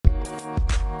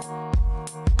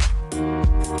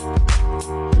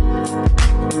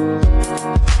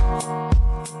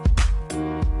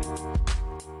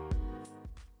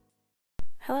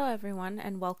everyone,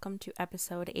 and welcome to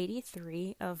episode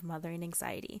 83 of Mothering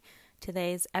Anxiety.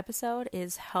 Today's episode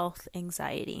is health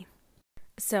anxiety.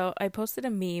 So I posted a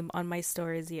meme on my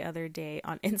stories the other day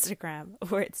on Instagram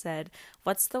where it said,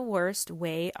 "What's the worst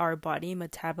way our body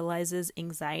metabolizes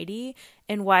anxiety,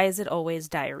 and why is it always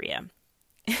diarrhea?"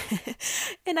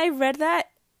 And I read that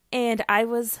and I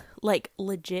was like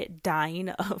legit dying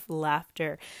of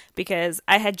laughter because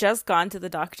I had just gone to the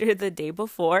doctor the day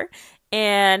before,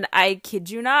 and I kid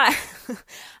you not,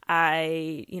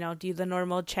 I, do the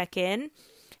normal check-in,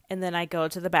 and then I go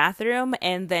to the bathroom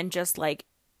and then just like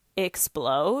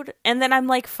explode, and then I'm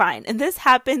like fine. And this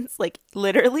happens like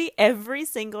literally every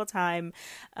single time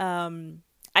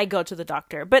I go to the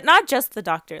doctor, but not just the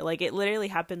doctor. Like it literally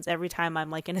happens every time I'm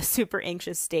like in a super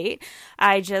anxious state.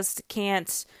 I just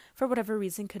can't, for whatever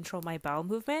reason, control my bowel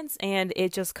movements, and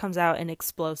it just comes out in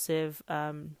explosive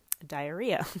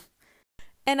diarrhea.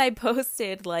 And I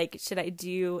posted, like, should I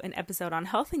do an episode on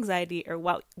health anxiety or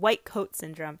white coat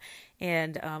syndrome?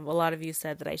 And a lot of you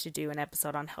said that I should do an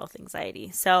episode on health anxiety.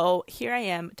 So here I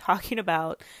am talking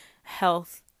about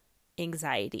health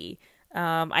anxiety.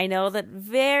 I know that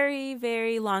very,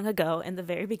 very long ago, in the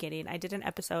very beginning, I did an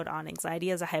episode on anxiety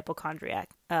as a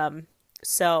hypochondriac.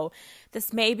 So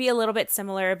this may be a little bit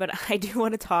similar, but I do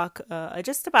want to talk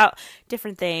just about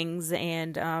different things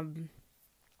and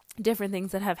different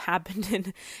things that have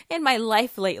happened in my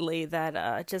life lately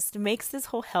that just makes this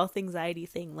whole health anxiety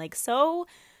thing like so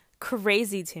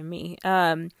crazy to me.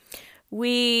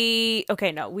 We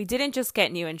didn't just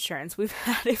get new insurance. We've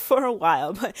had it for a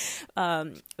while, but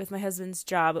with my husband's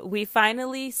job, we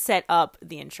finally set up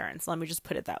the insurance. Let me just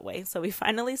put it that way. So we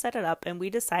finally set it up, and we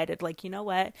decided, like, you know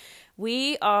what?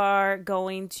 We are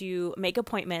going to make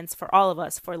appointments for all of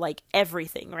us for like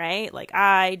everything, right? Like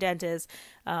eye, dentist,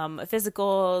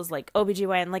 physicals, like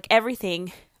OBGYN, like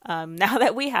everything. Now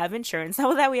that we have insurance,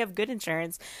 now that we have good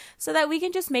insurance, so that we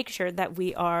can just make sure that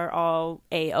we are all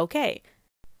A-okay.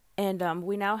 And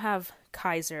we now have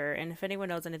Kaiser, and if anyone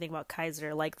knows anything about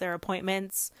Kaiser, like their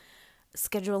appointments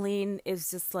scheduling is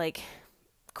just like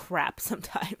crap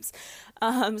sometimes.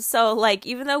 So like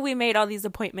even though we made all these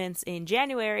appointments in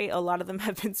January, a lot of them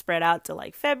have been spread out to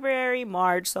like February,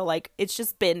 March. So like it's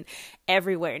just been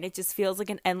everywhere, and it just feels like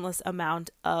an endless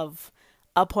amount of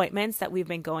appointments that we've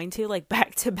been going to like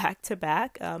back to back to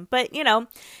back. But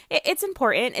it's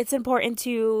important. It's important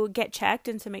to get checked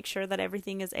and to make sure that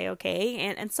everything is a-okay.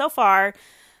 And so far,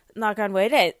 knock on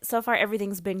wood, so far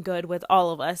everything's been good with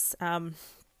all of us, and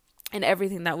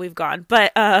everything that we've gone.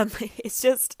 But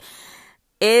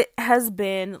it has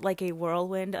been like a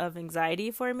whirlwind of anxiety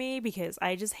for me because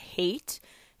I just hate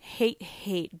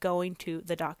going to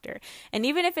the doctor. And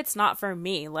even if it's not for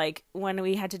me, like when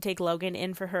we had to take Logan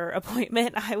in for her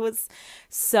appointment, I was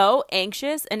so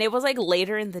anxious, and it was like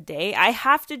later in the day. I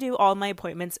have to do all my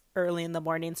appointments early in the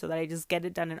morning so that I just get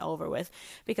it done and over with,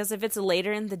 because if it's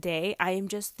later in the day, I am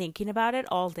just thinking about it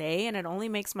all day, and it only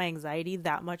makes my anxiety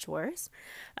that much worse.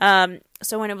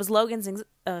 So when it was Logan's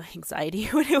anxiety,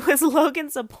 when it was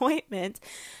Logan's appointment,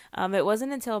 it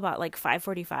wasn't until about like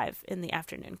 5:45 in the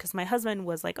afternoon, because my husband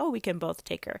was like, "Oh, we can both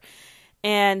take her."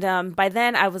 And by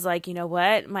then I was like, you know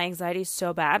what? My anxiety is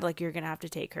so bad, like you're going to have to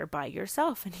take her by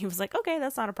yourself. And he was like, "Okay,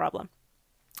 that's not a problem."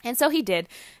 And so he did,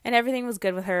 and everything was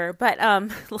good with her. But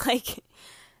like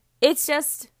it's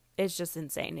just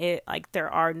insane. It like there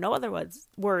are no other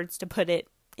words to put it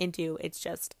into. It's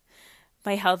just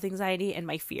my health anxiety and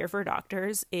my fear for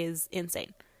doctors is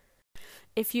insane.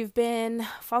 If you've been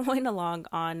following along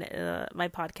on my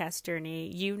podcast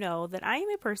journey, you know that I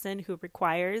am a person who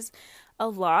requires a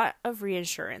lot of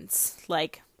reassurance,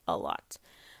 like a lot.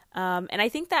 And I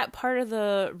think that part of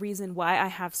the reason why I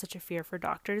have such a fear for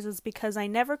doctors is because I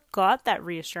never got that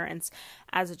reassurance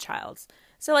as a child.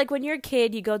 So like when you're a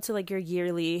kid, you go to like your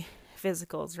yearly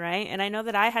physicals, right? And I know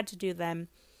that I had to do them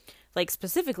like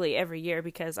specifically every year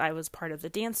because I was part of the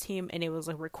dance team, and it was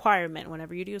a requirement.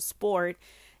 Whenever you do a sport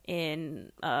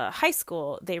in high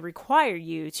school, they require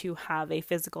you to have a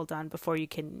physical done before you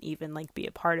can even like be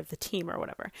a part of the team or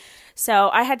whatever. So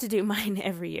I had to do mine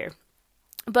every year.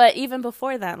 But even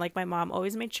before that, like my mom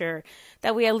always made sure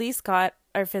that we at least got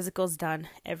our physicals done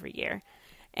every year.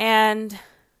 And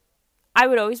I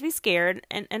would always be scared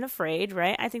and afraid,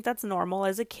 right? I think that's normal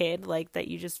as a kid, like that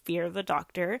you just fear the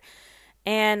doctor.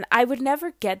 And I would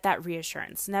never get that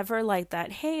reassurance, never like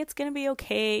that, hey, it's going to be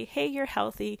okay. Hey, you're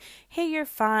healthy. Hey, you're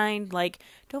fine. Like,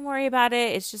 don't worry about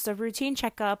it. It's just a routine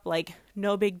checkup. Like,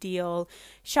 no big deal.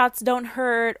 Shots don't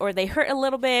hurt, or they hurt a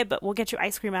little bit, but we'll get you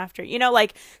ice cream after.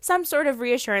 Like some sort of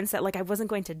reassurance that like I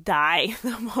wasn't going to die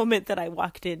the moment that I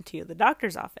walked into the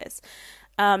doctor's office.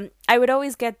 I would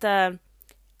always get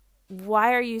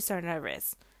why are you so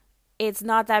nervous? It's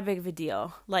not that big of a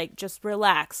deal. Like, just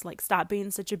relax. Like, stop being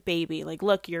such a baby. Like,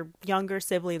 look, your younger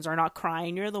siblings are not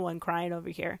crying. You're the one crying over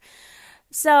here.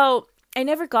 So I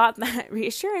never got that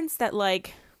reassurance that,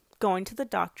 like, going to the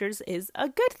doctors is a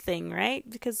good thing, right?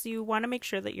 Because you want to make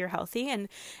sure that you're healthy. And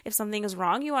if something is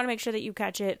wrong, you want to make sure that you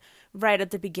catch it right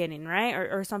at the beginning, right?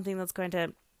 Or something that's going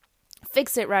to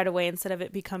fix it right away instead of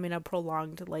it becoming a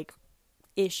prolonged, like,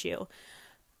 issue.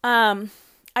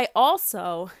 I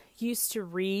also used to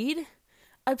read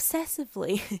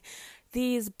obsessively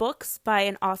these books by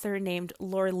an author named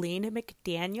Lorleen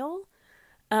McDaniel.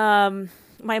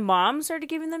 My mom started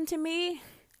giving them to me,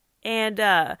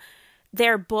 and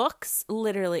their books,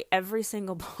 literally every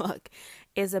single book,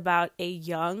 is about a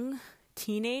young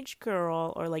teenage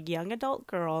girl or like young adult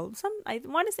girl. I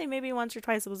want to say maybe once or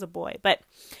twice it was a boy, but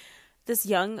this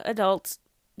young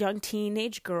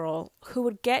teenage girl who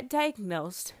would get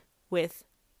diagnosed with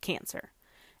cancer.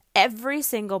 Every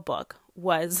single book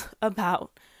was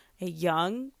about a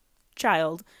young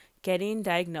child getting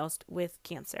diagnosed with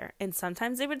cancer. And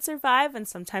sometimes they would survive and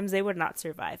sometimes they would not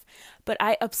survive. But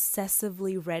I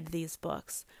obsessively read these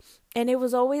books. And it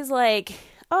was always like,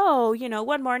 oh,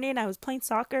 one morning I was playing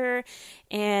soccer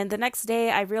and the next day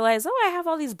I realized, oh, I have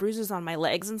all these bruises on my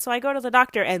legs. And so I go to the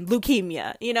doctor and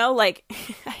leukemia, like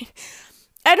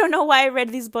I don't know why I read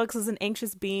these books as an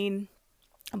anxious being.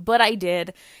 But I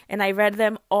did, and I read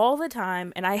them all the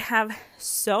time, and I have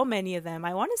so many of them.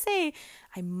 I want to say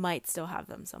I might still have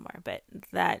them somewhere, but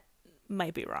that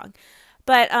might be wrong.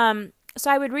 But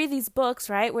so I would read these books,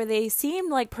 right, where they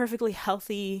seemed like perfectly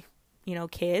healthy,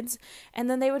 kids, and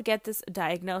then they would get this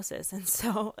diagnosis. And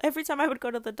so every time I would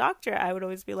go to the doctor, I would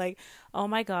always be like, oh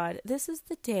my God, this is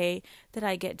the day that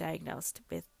I get diagnosed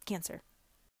with cancer.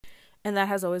 And that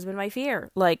has always been my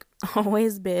fear, like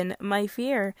always been my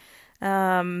fear.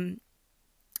 And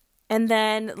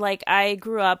then, like, I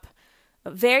grew up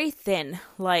very thin,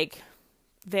 like,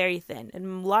 very thin.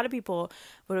 And a lot of people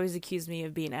would always accuse me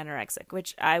of being anorexic,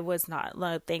 which I was not.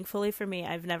 Thankfully for me,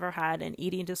 I've never had an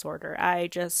eating disorder. I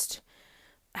just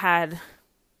had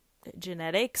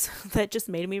genetics that just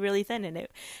made me really thin, and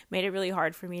it made it really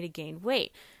hard for me to gain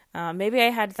weight. Maybe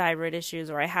I had thyroid issues,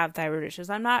 or I have thyroid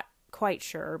issues. I'm not quite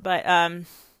sure, but,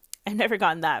 I've never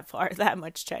gotten that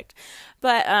much checked.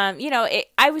 But,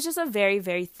 I was just a very,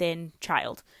 very thin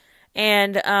child.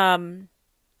 And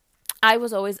I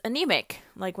was always anemic.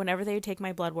 Like, whenever they would take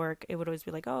my blood work, it would always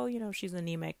be like, oh, she's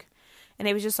anemic. And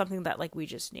it was just something that, like, we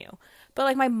just knew. But,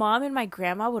 like, my mom and my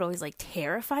grandma would always, like,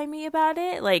 terrify me about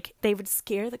it. Like, they would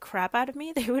scare the crap out of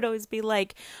me. They would always be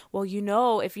like, well,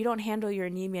 if you don't handle your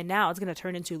anemia now, it's going to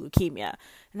turn into leukemia.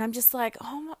 And I'm just like,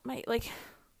 oh, my, like...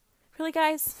 really,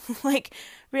 guys? Like,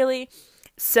 really?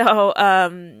 So,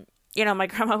 my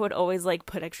grandma would always, like,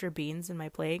 put extra beans in my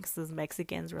plate because those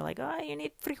Mexicans were like, oh, you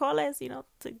need frijoles,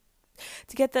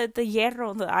 to get the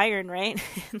hierro, the iron, right?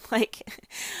 And, like,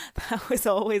 that was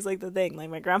always, like, the thing. Like,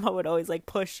 my grandma would always, like,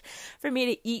 push for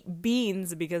me to eat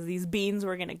beans because these beans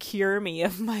were going to cure me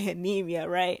of my anemia,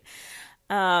 right?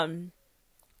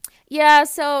 Yeah,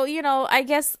 so, I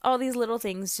guess all these little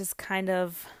things just kind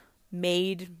of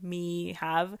made me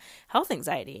have health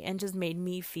anxiety and just made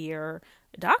me fear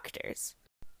doctors.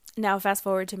 Now, fast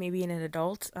forward to me being an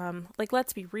adult. Like,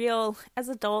 let's be real, as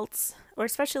adults, or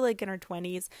especially like in our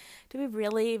 20s, do we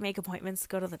really make appointments to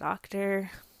go to the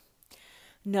doctor?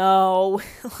 No,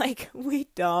 like, we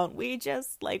don't. We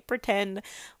just, like, pretend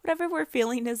whatever we're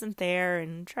feeling isn't there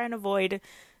and try and avoid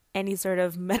any sort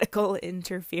of medical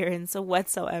interference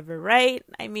whatsoever, right?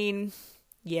 I mean...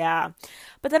 yeah,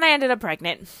 but then I ended up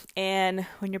pregnant, and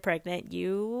when you're pregnant,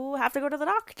 you have to go to the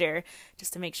doctor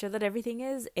just to make sure that everything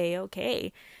is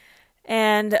A-okay.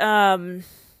 And, every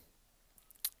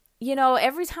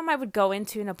time I would go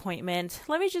into an appointment,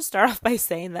 let me just start off by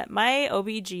saying that my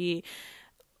OBG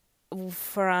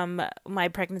from my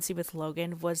pregnancy with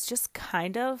Logan was just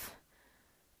kind of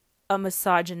a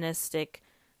misogynistic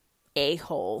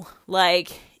a-hole. Like,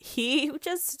 he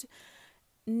just...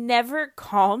 never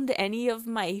calmed any of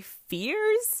my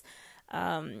fears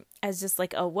as just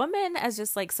like a woman, as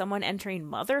just like someone entering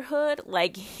motherhood.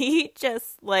 Like, he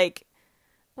just like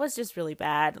was just really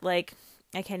bad. Like,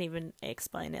 I can't even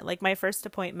explain it. Like, my first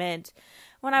appointment,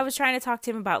 when I was trying to talk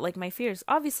to him about like my fears,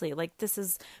 obviously, like, this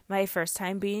is my first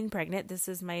time being pregnant, this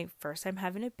is my first time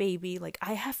having a baby, like,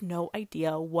 I have no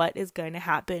idea what is going to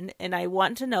happen, and I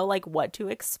want to know like what to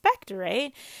expect,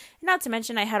 right? Not to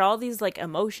mention I had all these like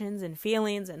emotions and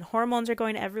feelings, and hormones are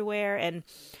going everywhere. And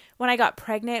when I got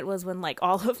pregnant was when like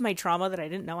all of my trauma that I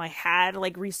didn't know I had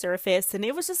like resurfaced, and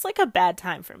it was just like a bad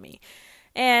time for me.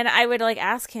 And I would like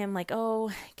ask him like,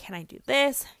 oh, can I do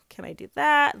this? Can I do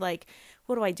that? Like,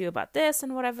 what do I do about this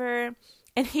and whatever?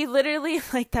 And he literally,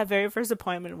 like, that very first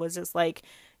appointment was just like,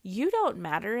 you don't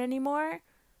matter anymore.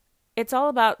 It's all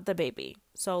about the baby.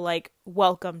 So, like,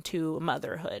 welcome to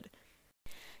motherhood.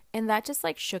 And that just,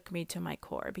 like, shook me to my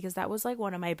core, because that was, like,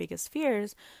 one of my biggest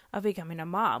fears of becoming a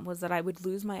mom, was that I would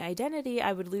lose my identity,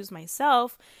 I would lose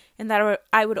myself, and that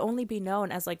I would only be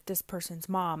known as, like, this person's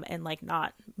mom and, like,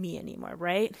 not me anymore,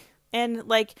 right? And,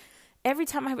 like, every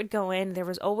time I would go in, there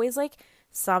was always, like,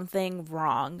 something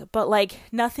wrong, but, like,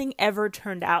 nothing ever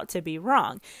turned out to be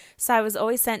wrong. So I was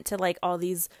always sent to, like, all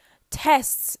these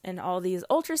tests and all these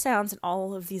ultrasounds and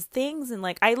all of these things, and,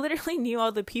 like, I literally knew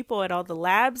all the people at all the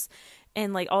labs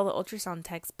and, like, all the ultrasound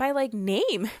techs by, like,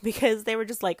 name, because they were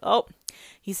just like, oh,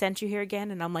 he sent you here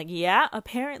again. And I'm like, yeah,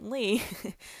 apparently.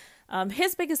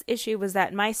 His biggest issue was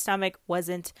that my stomach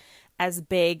wasn't as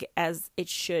big as it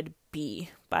should be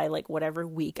by, like, whatever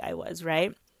week I was,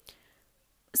 right?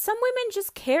 Some women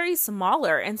just carry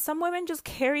smaller, and some women just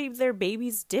carry their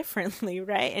babies differently,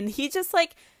 right? And he just,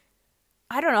 like,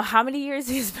 I don't know how many years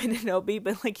he's been in OB,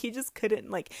 but, like, he just couldn't,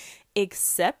 like,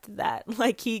 accept that.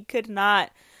 Like, he could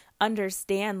not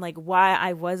understand, like, why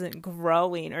I wasn't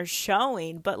growing or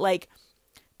showing, but, like,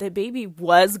 the baby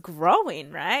was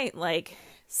growing, right? Like,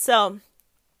 so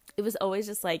it was always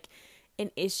just, like, an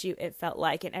issue, it felt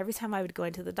like. And every time I would go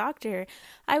into the doctor,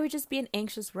 I would just be an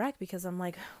anxious wreck, because I'm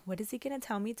like, what is he going to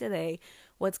tell me today?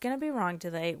 What's going to be wrong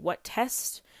today? What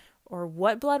test or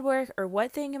what blood work or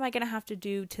what thing am I going to have to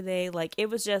do today? Like,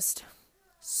 it was just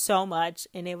so much.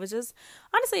 And it was just,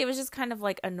 honestly, it was just kind of,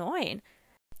 like, annoying.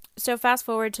 So fast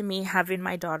forward to me having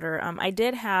my daughter. I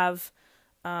did have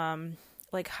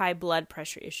like, high blood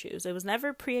pressure issues. It was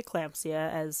never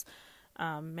preeclampsia, as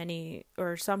many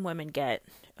or some women get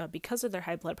because of their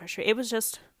high blood pressure. It was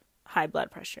just high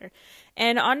blood pressure.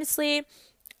 And honestly,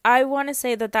 I want to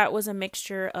say that that was a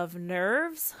mixture of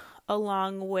nerves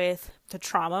along with the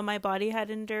trauma my body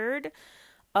had endured,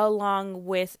 along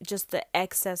with just the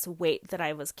excess weight that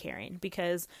I was carrying,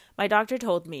 because my doctor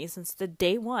told me since the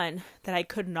day one that I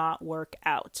could not work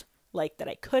out, like, that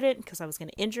I couldn't because I was going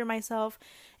to injure myself.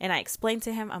 And I explained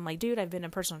to him, I'm like, dude, I've been a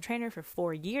personal trainer for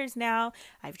 4 years now.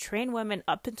 I've trained women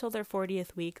up until their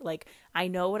 40th week. Like, I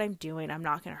know what I'm doing. I'm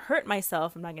not going to hurt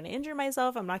myself. I'm not going to injure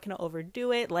myself. I'm not going to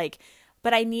overdo it. Like,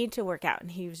 but I need to work out.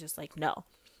 And he was just like, no.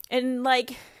 And,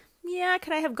 like, yeah,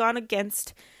 could I have gone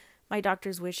against my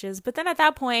doctor's wishes? But then at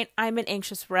that point, I'm an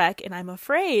anxious wreck and I'm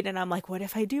afraid. And I'm like, what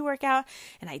if I do work out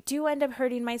and I do end up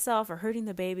hurting myself or hurting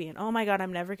the baby? And oh my God,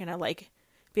 I'm never going to, like,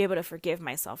 be able to forgive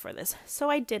myself for this. So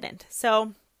I didn't.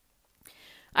 So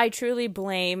I truly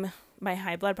blame my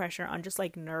high blood pressure on just,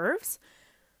 like, nerves,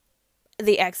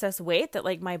 the excess weight that,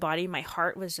 like, my body, my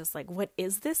heart was just like, what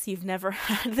is this? You've never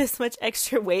had this much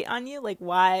extra weight on you. Like,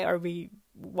 why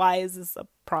is this a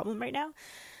problem right now?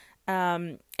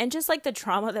 And just, like, the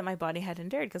trauma that my body had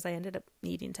endured, because I ended up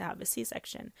needing to have a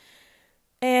C-section.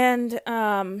 And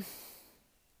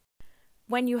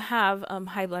when you have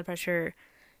high blood pressure,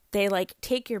 they, like,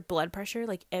 take your blood pressure,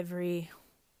 like,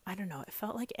 I don't know, it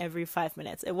felt like every 5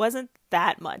 minutes. It wasn't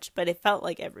that much, but it felt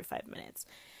like every 5 minutes.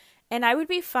 And I would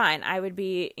be fine. I would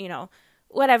be, you know,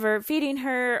 whatever, feeding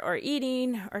her or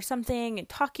eating or something and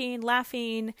talking,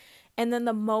 laughing. And then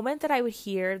the moment that I would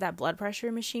hear that blood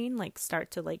pressure machine, like, start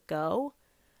to, like, go,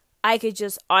 I could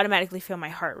just automatically feel my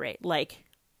heart rate, like,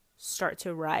 start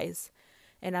to rise.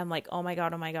 And I'm like, oh my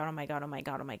God, oh my God, oh my God, oh my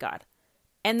God, oh my God.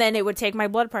 And then it would take my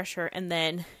blood pressure, and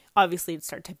then obviously it'd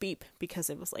start to beep because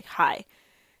it was, like, high.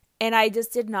 And I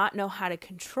just did not know how to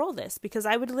control this, because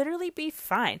I would literally be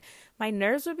fine. My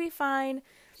nerves would be fine.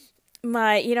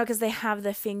 Because they have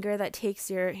the finger that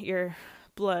takes your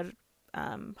blood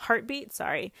heartbeat,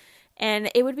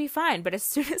 and it would be fine. But as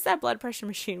soon as that blood pressure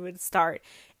machine would start,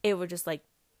 it would just, like,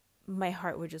 my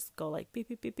heart would just go, like, beep,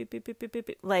 beep, beep, beep, beep, beep, beep, beep,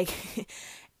 beep. Like,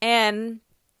 and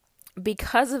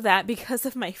because of that, because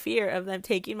of my fear of them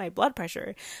taking my blood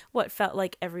pressure, what felt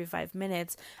like every 5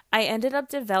 minutes, I ended up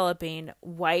developing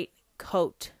white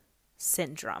coat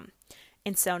syndrome.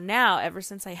 And so now, ever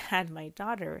since I had my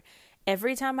daughter,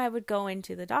 every time I would go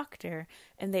into the doctor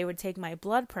and they would take my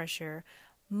blood pressure,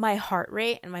 my heart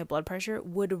rate and my blood pressure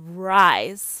would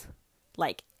rise,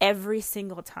 like, every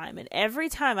single time. And every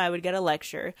time I would get a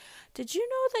lecture, did you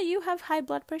know that you have high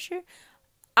blood pressure?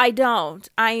 I don't.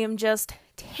 I am just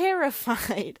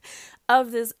terrified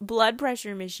of this blood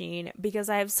pressure machine, because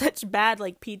I have such bad,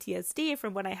 like, PTSD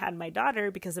from when I had my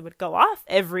daughter, because it would go off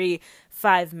every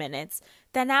 5 minutes,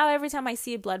 that now every time I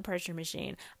see a blood pressure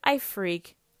machine, I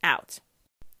freak out.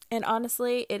 And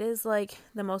honestly, it is, like,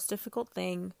 the most difficult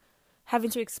thing having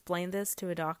to explain this to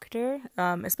a doctor,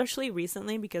 especially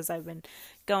recently because I've been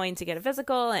going to get a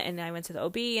physical and I went to the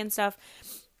OB and stuff.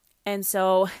 And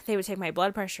so they would take my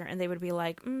blood pressure and they would be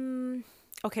like,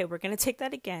 okay, we're going to take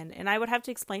that again. And I would have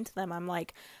to explain to them, I'm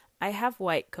like, I have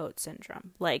white coat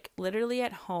syndrome. Like, literally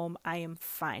at home, I am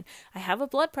fine. I have a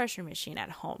blood pressure machine at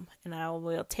home, and I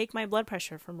will take my blood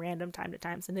pressure from random time to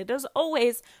times, and it is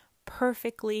always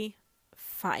perfectly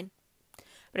fine.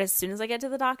 But as soon as I get to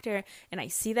the doctor and I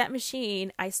see that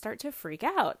machine, I start to freak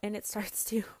out, and it starts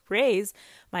to raise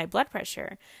my blood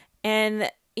pressure. And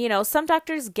you know, some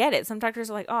doctors get it. Some doctors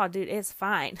are like, oh, dude, it's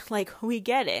fine. Like, we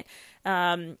get it.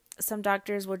 Some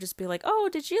doctors will just be like, oh,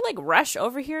 did you like rush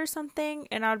over here or something?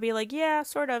 And I would be like, yeah,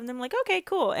 sort of. And I'm like, okay,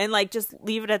 cool. And like, just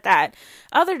leave it at that.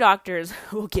 Other doctors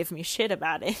will give me shit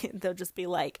about it. They'll just be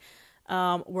like,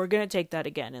 we're going to take that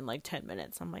again in like 10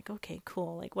 minutes. I'm like, okay,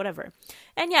 cool. Like, whatever.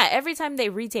 And yeah, every time they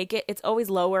retake it, it's always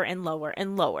lower and lower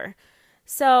and lower.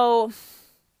 So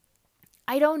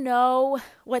I don't know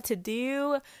what to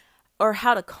do or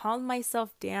how to calm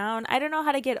myself down. I don't know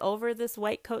how to get over this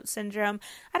white coat syndrome.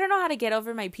 I don't know how to get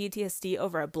over my PTSD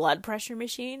over a blood pressure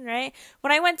machine, right?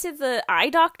 When I went to the eye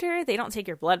doctor, they don't take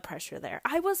your blood pressure there.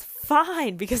 I was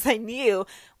fine because I knew,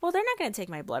 well, they're not going to take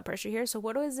my blood pressure here, so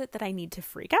what is it that I need to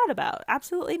freak out about?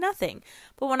 Absolutely nothing.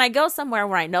 But when I go somewhere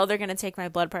where I know they're going to take my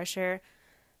blood pressure,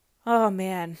 oh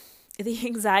man, the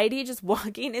anxiety just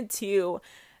walking into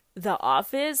the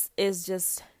office is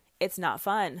just, it's not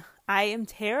fun. I am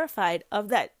terrified of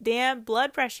that damn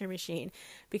blood pressure machine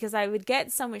because I would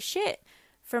get so much shit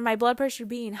for my blood pressure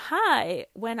being high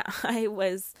when I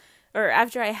was, or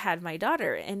after I had my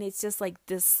daughter. And it's just like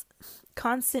this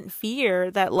constant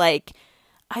fear that like,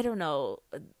 I don't know,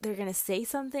 they're going to say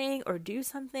something or do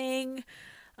something.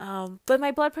 But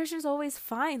my blood pressure is always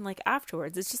fine. Like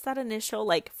afterwards, it's just that initial,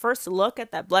 like first look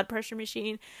at that blood pressure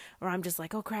machine where I'm just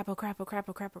like, oh crap, oh crap, oh crap,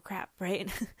 oh crap, oh crap. Right.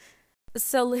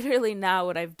 So literally now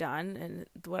what I've done and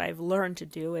what I've learned to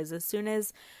do is as soon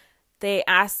as they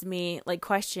ask me like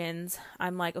questions,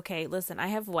 I'm like, okay, listen, I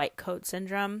have white coat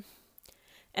syndrome.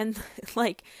 And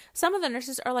like some of the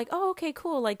nurses are like, oh, okay,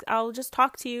 cool. Like I'll just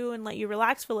talk to you and let you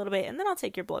relax for a little bit and then I'll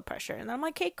take your blood pressure. And I'm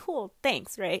like, okay, cool.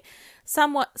 Thanks. Right.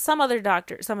 Some other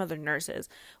nurses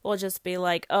will just be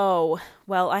like, oh,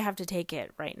 well, I have to take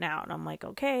it right now. And I'm like,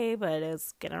 okay, but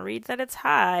it's going to read that it's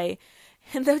high.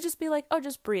 And they'll just be like, oh,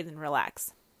 just breathe and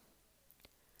relax.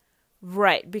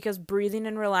 Right, because breathing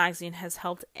and relaxing has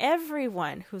helped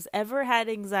everyone who's ever had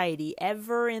anxiety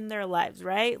ever in their lives,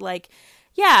 right? Like,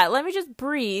 yeah, let me just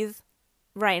breathe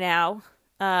right now.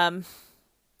 And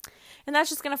that's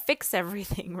just going to fix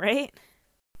everything, right?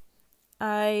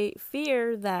 I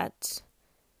fear that,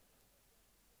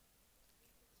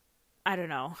 I don't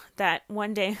know, that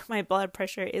one day my blood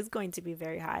pressure is going to be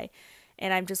very high.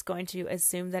 And I'm just going to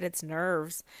assume that it's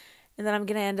nerves. And then I'm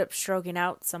going to end up stroking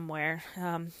out somewhere.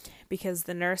 Because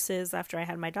the nurses, after I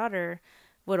had my daughter,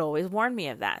 would always warn me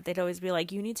of that. They'd always be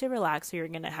like, you need to relax or you're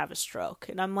going to have a stroke.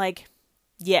 And I'm like,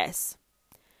 yes.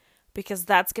 Because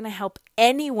that's going to help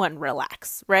anyone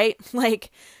relax, right? Like,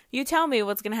 you tell me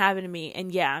what's going to happen to me.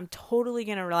 And yeah, I'm totally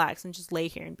going to relax and just lay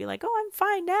here and be like, oh, I'm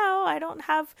fine now. I don't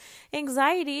have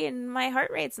anxiety and my heart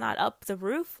rate's not up the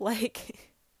roof. Like,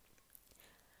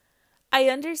 I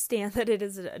understand that it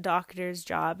is a doctor's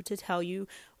job to tell you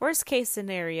worst case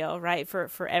scenario, right?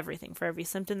 For everything, for every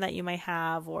symptom that you might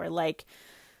have or like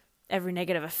every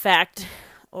negative effect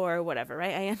or whatever,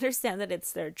 right? I understand that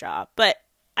it's their job, but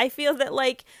I feel that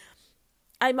like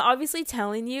I'm obviously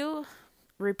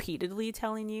repeatedly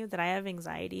telling you that I have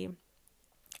anxiety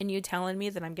and you telling me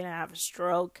that I'm going to have a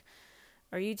stroke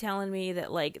or you telling me that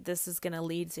like this is going to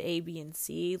lead to A, B, and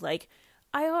C. Like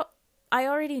I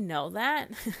already know that.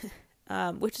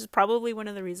 Which is probably one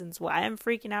of the reasons why I'm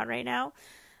freaking out right now.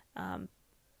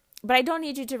 But I don't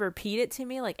need you to repeat it to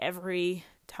me like every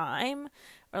time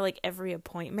or like every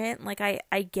appointment. Like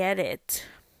I get it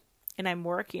and I'm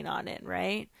working on it,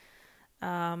 right?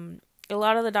 A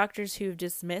lot of the doctors who've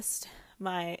dismissed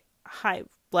my high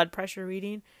blood pressure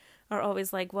reading are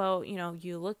always like, well, you know,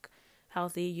 you look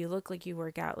healthy, you look like you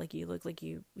work out, like you look like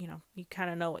you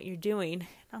kind of know what you're doing.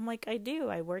 I'm like, I do.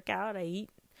 I work out, I eat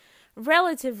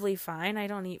relatively fine. I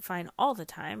don't eat fine all the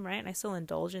time, right? I still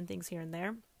indulge in things here and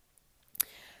there.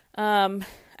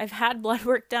 I've had blood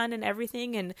work done and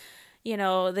everything, and you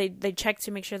know, they check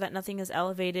to make sure that nothing is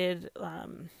elevated.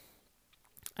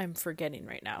 I'm forgetting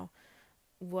right now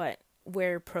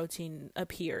where protein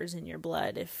appears in your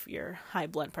blood if your high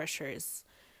blood pressure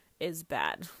is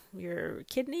bad. Your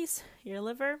kidneys, your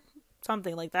liver,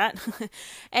 something like that.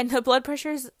 And the blood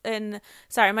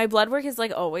my blood work is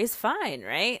like always fine,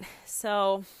 right?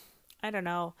 So I don't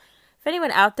know. If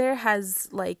anyone out there has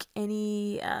like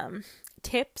any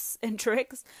tips and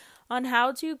tricks on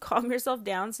how to calm yourself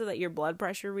down so that your blood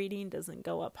pressure reading doesn't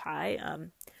go up high,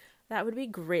 that would be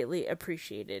greatly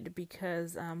appreciated,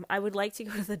 because I would like to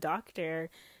go to the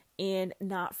doctor and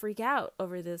not freak out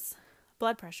over this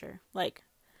blood pressure. Like,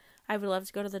 I would love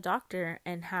to go to the doctor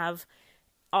and have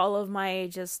all of my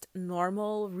just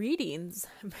normal readings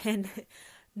and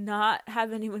not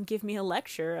have anyone give me a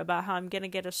lecture about how I'm going to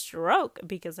get a stroke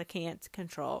because I can't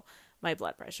control my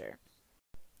blood pressure.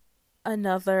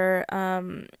 Another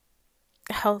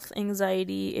health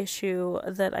anxiety issue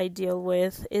that I deal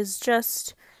with is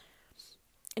just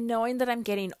knowing that I'm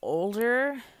getting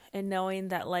older, and knowing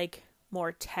that like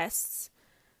more tests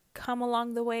come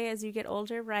along the way as you get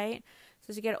older, right? So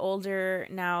as you get older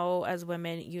now, as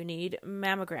women, you need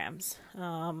mammograms.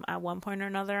 At one point or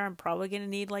another, I'm probably going to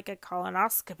need like a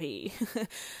colonoscopy.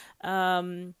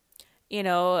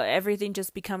 Everything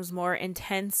just becomes more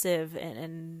intensive,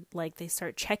 and like they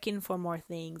start checking for more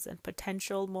things and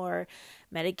potential more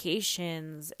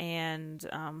medications and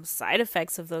side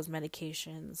effects of those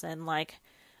medications. And like,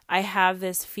 I have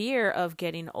this fear of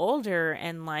getting older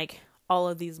and like all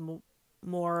of these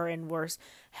more and worse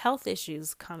health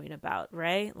issues coming about,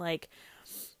 right? Like,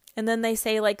 and then they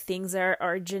say like things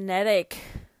are genetic.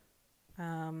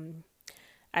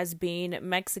 As being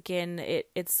Mexican,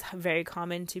 it's very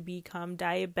common to become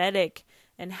diabetic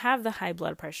and have the high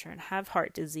blood pressure and have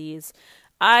heart disease.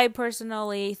 I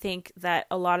personally think that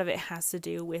a lot of it has to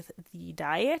do with the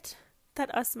diet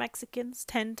that us Mexicans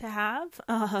tend to have.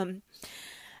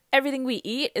 Everything we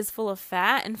eat is full of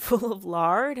fat and full of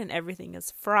lard, and everything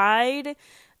is fried.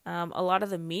 A lot of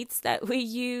the meats that we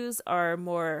use are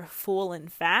more full in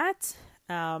fat.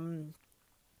 And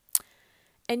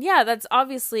yeah, that's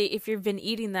obviously, if you've been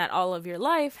eating that all of your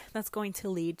life, that's going to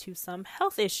lead to some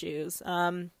health issues.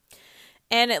 And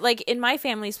like in my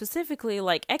family specifically,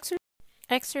 like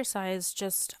exercise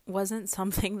just wasn't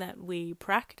something that we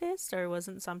practiced, or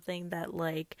wasn't something that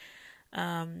like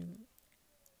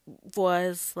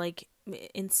was like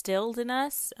instilled in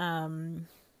us.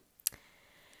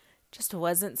 Just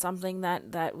wasn't something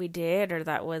that we did or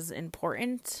that was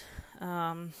important.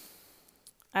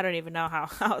 I don't even know how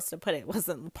else to put it. It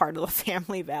wasn't part of the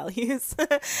family values.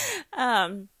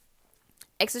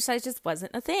 Exercise just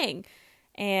wasn't a thing.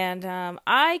 And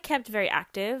I kept very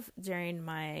active during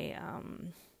my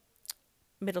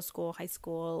middle school, high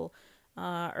school,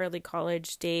 early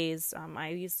college days. I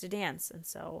used to dance, and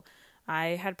so I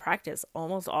had practice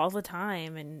almost all the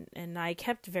time, and I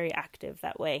kept very active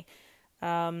that way.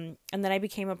 And then I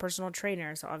became a personal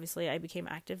trainer, so obviously I became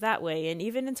active that way. And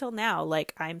even until now,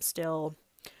 like, I'm still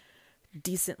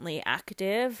decently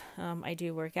active. I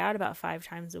do work out about 5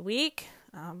 times a week,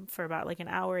 for about like an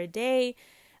hour a day.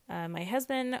 My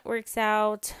husband works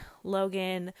out.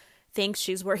 Logan thinks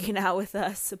she's working out with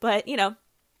us, but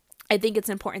I think it's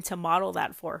important to model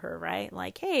that for her, right?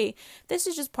 Like, hey, this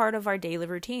is just part of our daily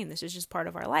routine. This is just part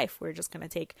of our life. We're just going to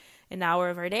take an hour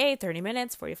of our day, 30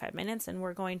 minutes, 45 minutes, and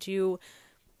we're going to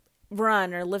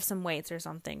run or lift some weights or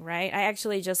something, right? I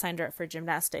actually just signed her up for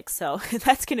gymnastics, so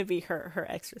that's going to be her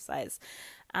exercise.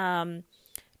 But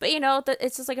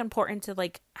it's just like important to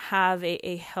like have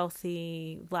a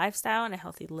healthy lifestyle and a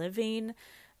healthy living.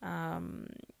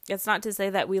 It's not to say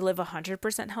that we live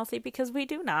 100% healthy, because we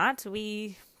do not.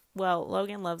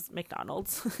 Logan loves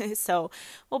McDonald's, so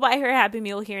we'll buy her a Happy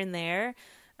Meal here and there.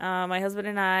 My husband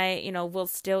and I, will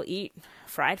still eat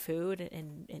fried food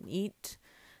and eat,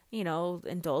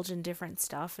 indulge in different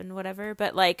stuff and whatever.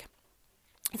 But like,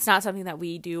 it's not something that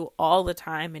we do all the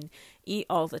time and eat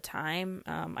all the time.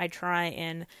 I try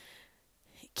and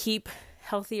keep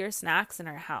healthier snacks in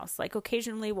our house. Like,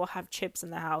 occasionally we'll have chips in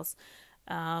the house.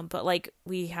 But like,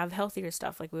 we have healthier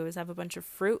stuff. Like, we always have a bunch of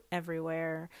fruit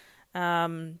everywhere.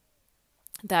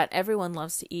 That everyone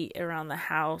loves to eat around the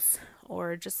house,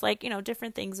 or just like,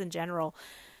 different things in general.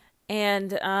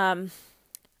 And,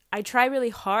 I try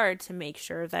really hard to make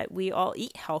sure that we all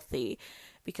eat healthy,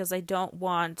 because I don't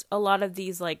want a lot of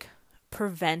these like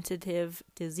preventative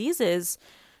diseases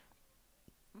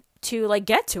to like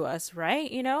get to us, right?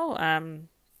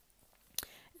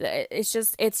 It's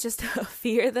just a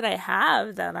fear that I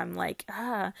have, that I'm like,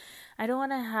 I don't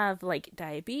want to have like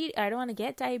diabetes. I don't want to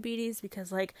get diabetes,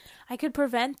 because like I could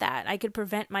prevent that. I could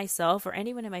prevent myself or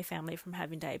anyone in my family from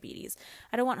having diabetes.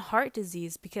 I don't want heart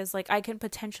disease, because like I can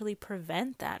potentially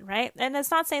prevent that, right? And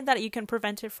it's not saying that you can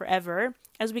prevent it forever.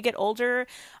 As we get older,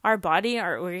 our body,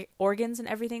 our organs and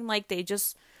everything, like they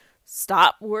just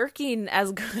stop working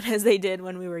as good as they did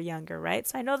when we were younger, right?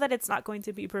 So I know that it's not going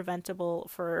to be preventable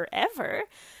forever.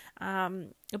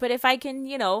 But if I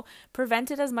can, prevent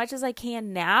it as much as I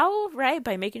can now, right,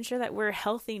 by making sure that we're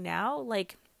healthy now,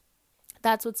 like,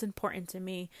 that's what's important to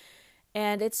me.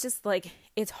 And it's just like,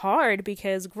 it's hard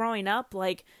because growing up,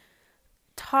 like,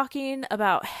 talking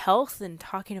about health and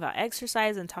talking about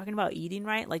exercise and talking about eating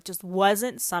right, like, just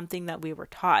wasn't something that we were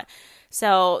taught.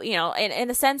 So, in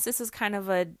a sense, this is kind of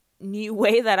a new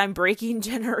way that I'm breaking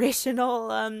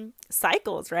generational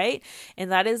cycles, right?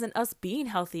 And that isn't us being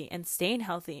healthy and staying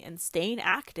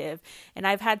active. And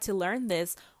I've had to learn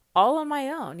this all on my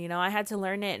own. I had to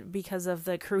learn it because of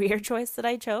the career choice that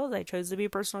I chose. I chose to be a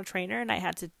personal trainer, and I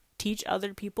had to teach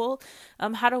other people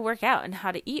how to work out and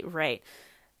how to eat right.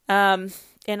 And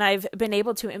I've been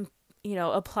able to,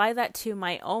 apply that to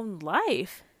my own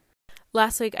life.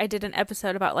 Last week, I did an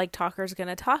episode about, like, talkers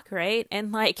gonna talk, right?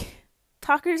 And, like,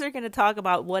 talkers are going to talk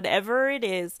about whatever it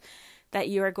is that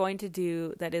you are going to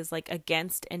do that is, like,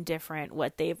 against and different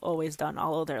what they've always done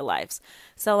all of their lives.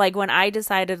 So, like, when I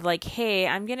decided, like, hey,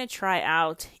 I'm going to try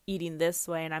out eating this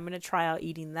way, and I'm going to try out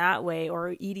eating that way,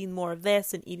 or eating more of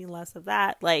this and eating less of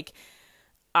that, like,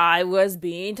 I was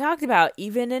being talked about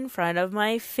even in front of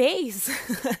my face.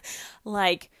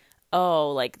 Like,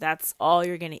 oh, like, that's all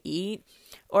you're going to eat?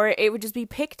 Or it would just be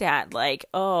picked at, like,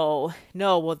 oh,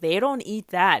 no, well, they don't eat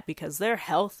that because they're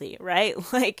healthy, right?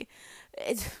 Like,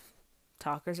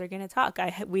 talkers are going to talk.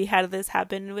 We had this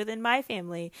happen within my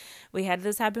family. We had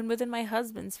this happen within my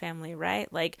husband's family,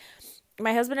 right? Like,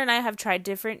 my husband and I have tried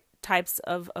different types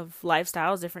of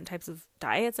lifestyles, different types of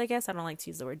diets, I guess. I don't like to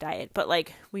use the word diet, but,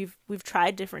 like, we've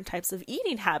tried different types of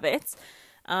eating habits.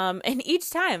 And each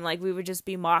time, like, we would just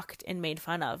be mocked and made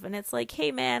fun of. And it's like,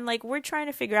 hey, man, like, we're trying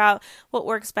to figure out what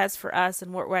works best for us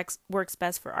and what works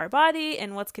best for our body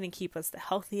and what's going to keep us the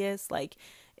healthiest. Like,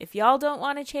 if y'all don't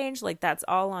want to change, like, that's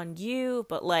all on you.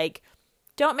 But, like,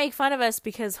 don't make fun of us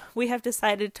because we have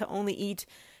decided to only eat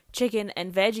chicken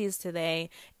and veggies today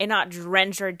and not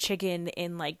drench our chicken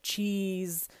in, like,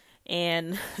 cheese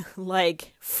and,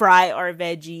 like, fry our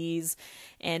veggies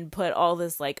and put all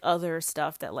this, like, other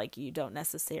stuff that, like, you don't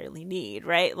necessarily need,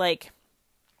 right? Like,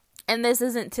 and this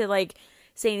isn't to, like,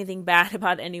 say anything bad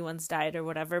about anyone's diet or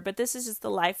whatever, but this is just the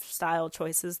lifestyle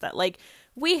choices that, like,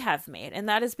 we have made. And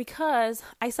that is because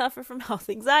I suffer from health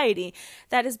anxiety.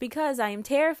 That is because I am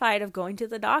terrified of going to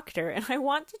the doctor, and I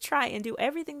want to try and do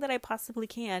everything that I possibly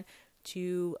can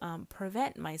to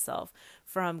prevent myself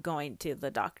from going to the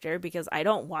doctor because I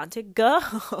don't want to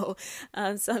go.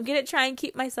 So I'm going to try and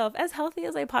keep myself as healthy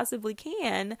as I possibly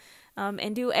can,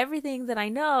 and do everything that I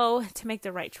know to make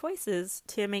the right choices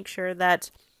to make sure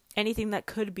that anything that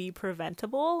could be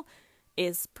preventable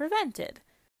is prevented.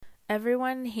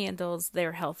 Everyone handles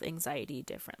their health anxiety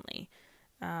differently.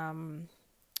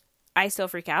 I still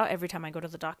freak out every time I go to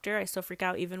the doctor. I still freak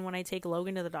out even when I take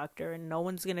Logan to the doctor and no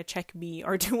one's going to check me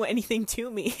or do anything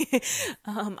to me.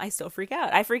 I still freak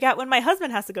out. I freak out when my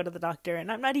husband has to go to the doctor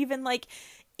and I'm not even, like,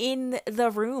 in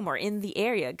the room or in the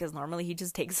area because normally he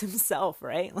just takes himself,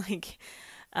 right? Like,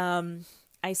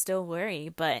 I still worry.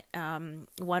 But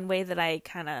one way that I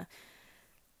kind of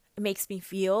makes me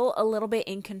feel a little bit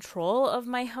in control of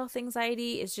my health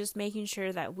anxiety is just making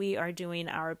sure that we are doing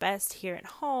our best here at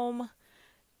home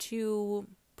to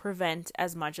prevent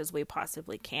as much as we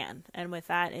possibly can. And with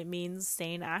that, it means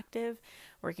staying active,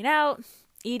 working out,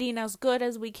 eating as good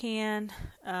as we can,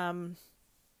 and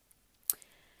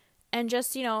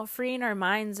just, freeing our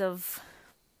minds of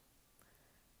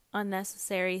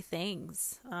unnecessary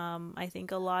things. I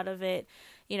think a lot of it,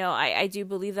 I do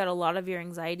believe that a lot of your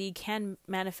anxiety can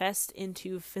manifest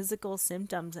into physical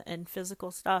symptoms and physical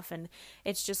stuff. And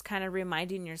it's just kind of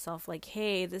reminding yourself, like,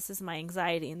 hey, this is my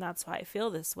anxiety and that's why I feel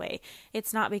this way.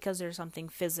 It's not because there's something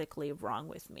physically wrong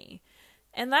with me.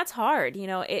 And that's hard.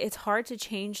 It's hard to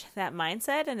change that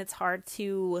mindset, and it's hard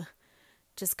to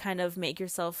just kind of make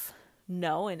yourself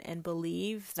know and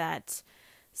believe that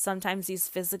sometimes these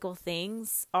physical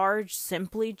things are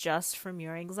simply just from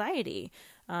your anxiety.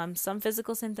 Some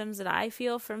physical symptoms that I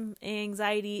feel from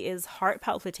anxiety is heart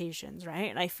palpitations, right?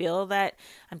 And I feel that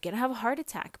I'm going to have a heart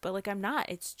attack, but, like, I'm not.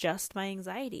 It's just my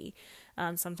anxiety.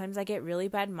 Sometimes I get really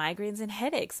bad migraines and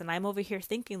headaches, and I'm over here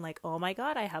thinking, like, oh my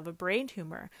God, I have a brain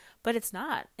tumor. But it's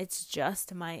not. It's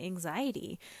just my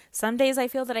anxiety. Some days I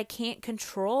feel that I can't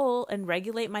control and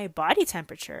regulate my body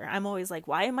temperature. I'm always like,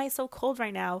 why am I so cold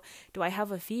right now? Do I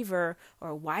have a fever?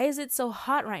 Or why is it so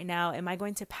hot right now? Am I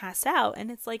going to pass out?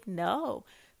 And it's like, no,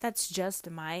 that's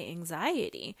just my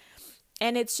anxiety.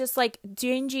 And it's just like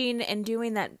changing and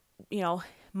doing that,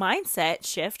 mindset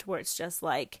shift where it's just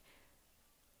like,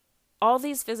 all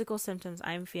these physical symptoms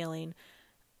I'm feeling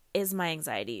is my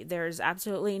anxiety. There's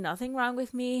absolutely nothing wrong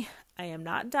with me. I am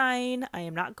not dying. I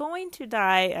am not going to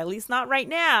die, at least not right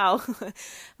now.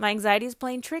 My anxiety is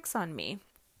playing tricks on me.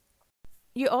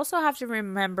 You also have to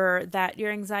remember that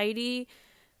your anxiety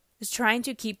is trying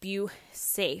to keep you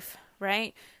safe,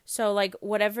 right? So like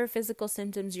whatever physical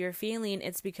symptoms you're feeling,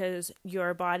 it's because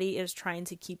your body is trying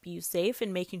to keep you safe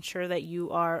and making sure that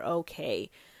you are okay.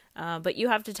 But you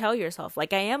have to tell yourself,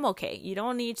 like, I am okay. You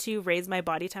don't need to raise my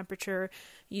body temperature.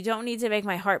 You don't need to make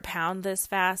my heart pound this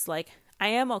fast. Like, I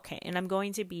am okay and I'm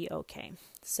going to be okay.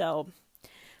 So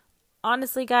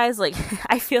honestly, guys, like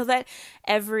I feel that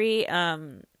every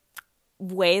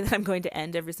way that I'm going to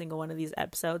end every single one of these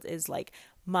episodes is like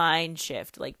mind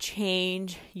shift, like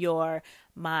change your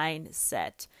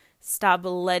mindset. Stop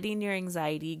letting your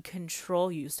anxiety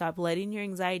control you. Stop letting your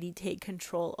anxiety take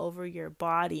control over your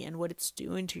body and what it's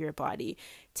doing to your body.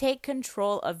 Take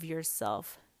control of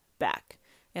yourself back.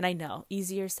 And I know,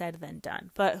 easier said than done.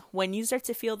 But when you start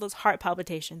to feel those heart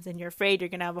palpitations and you're afraid you're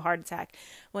going to have a heart attack,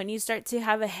 when you start to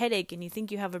have a headache and you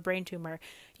think you have a brain tumor,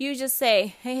 you just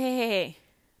say, hey,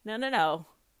 no.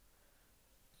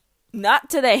 Not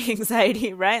today,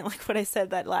 anxiety, right? Like what I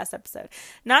said that last episode.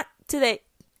 Not today.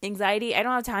 Anxiety, I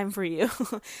don't have time for you.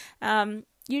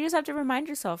 You just have to remind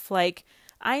yourself, like,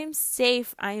 I am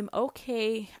safe. I am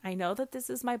okay. I know that this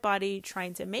is my body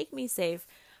trying to make me safe,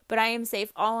 but I am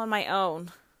safe all on my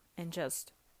own. And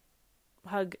just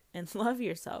hug and love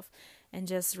yourself. And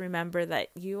just remember that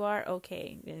you are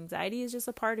okay. Anxiety is just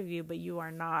a part of you, but you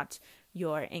are not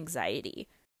your anxiety.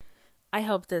 I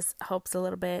hope this helps a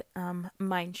little bit.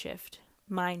 Mind shift.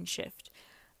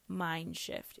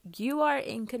 You are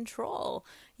in control.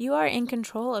 You are in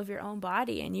control of your own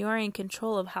body, and you are in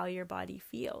control of how your body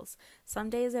feels. Some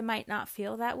days it might not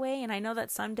feel that way, and I know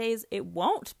that some days it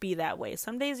won't be that way.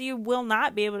 Some days you will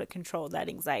not be able to control that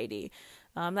anxiety.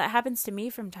 That happens to me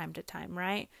from time to time,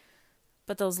 right?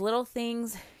 But those little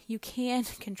things, you can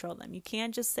control them. You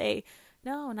can't just say,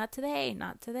 no, not today.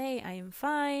 I am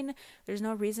fine. There's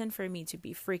no reason for me to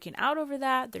be freaking out over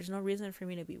that. There's no reason for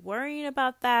me to be worrying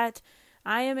about that.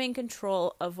 I am in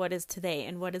control of what is today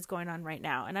and what is going on right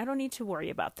now. And I don't need to worry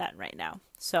about that right now.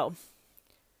 So,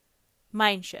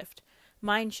 mind shift.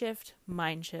 I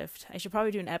should probably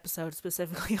do an episode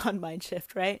specifically on mind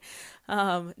shift, right?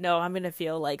 No, I'm going to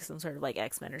feel like some sort of like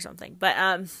X-Men or something.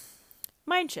 But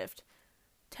mind shift.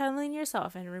 Telling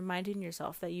yourself and reminding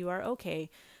yourself that you are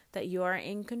okay, that you are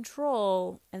in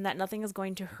control, and that nothing is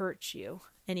going to hurt you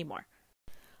anymore.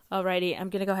 Alrighty,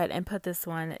 I'm going to go ahead and put this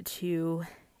one to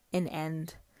an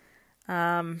end.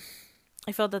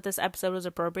 I felt that this episode was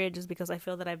appropriate just because I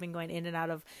feel that I've been going in and out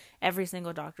of every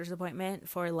single doctor's appointment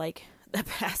for like the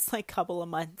past like couple of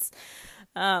months.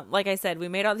 Like I said, we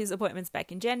made all these appointments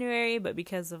back in January, but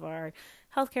because of our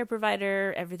healthcare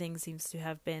provider, everything seems to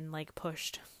have been like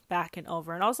pushed back and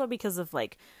over, and also because of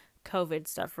like COVID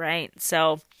stuff, right?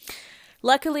 So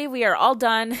luckily we are all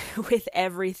done with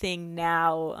everything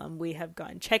now. We have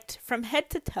gone checked from head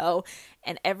to toe,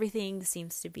 and everything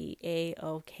seems to be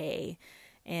a-okay.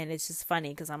 And it's just funny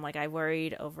because I'm like, I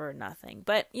worried over nothing.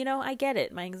 But, you know, I get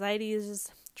it. My anxiety is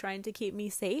just trying to keep me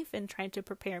safe and trying to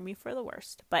prepare me for the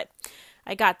worst. But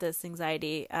I got this,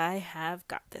 anxiety. I have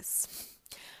got this.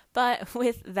 But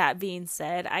with that being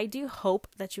said, I do hope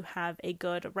that you have a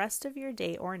good rest of your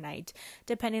day or night,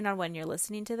 depending on when you're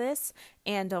listening to this.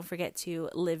 And don't forget to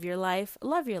live your life,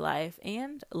 love your life,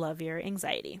 and love your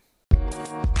anxiety.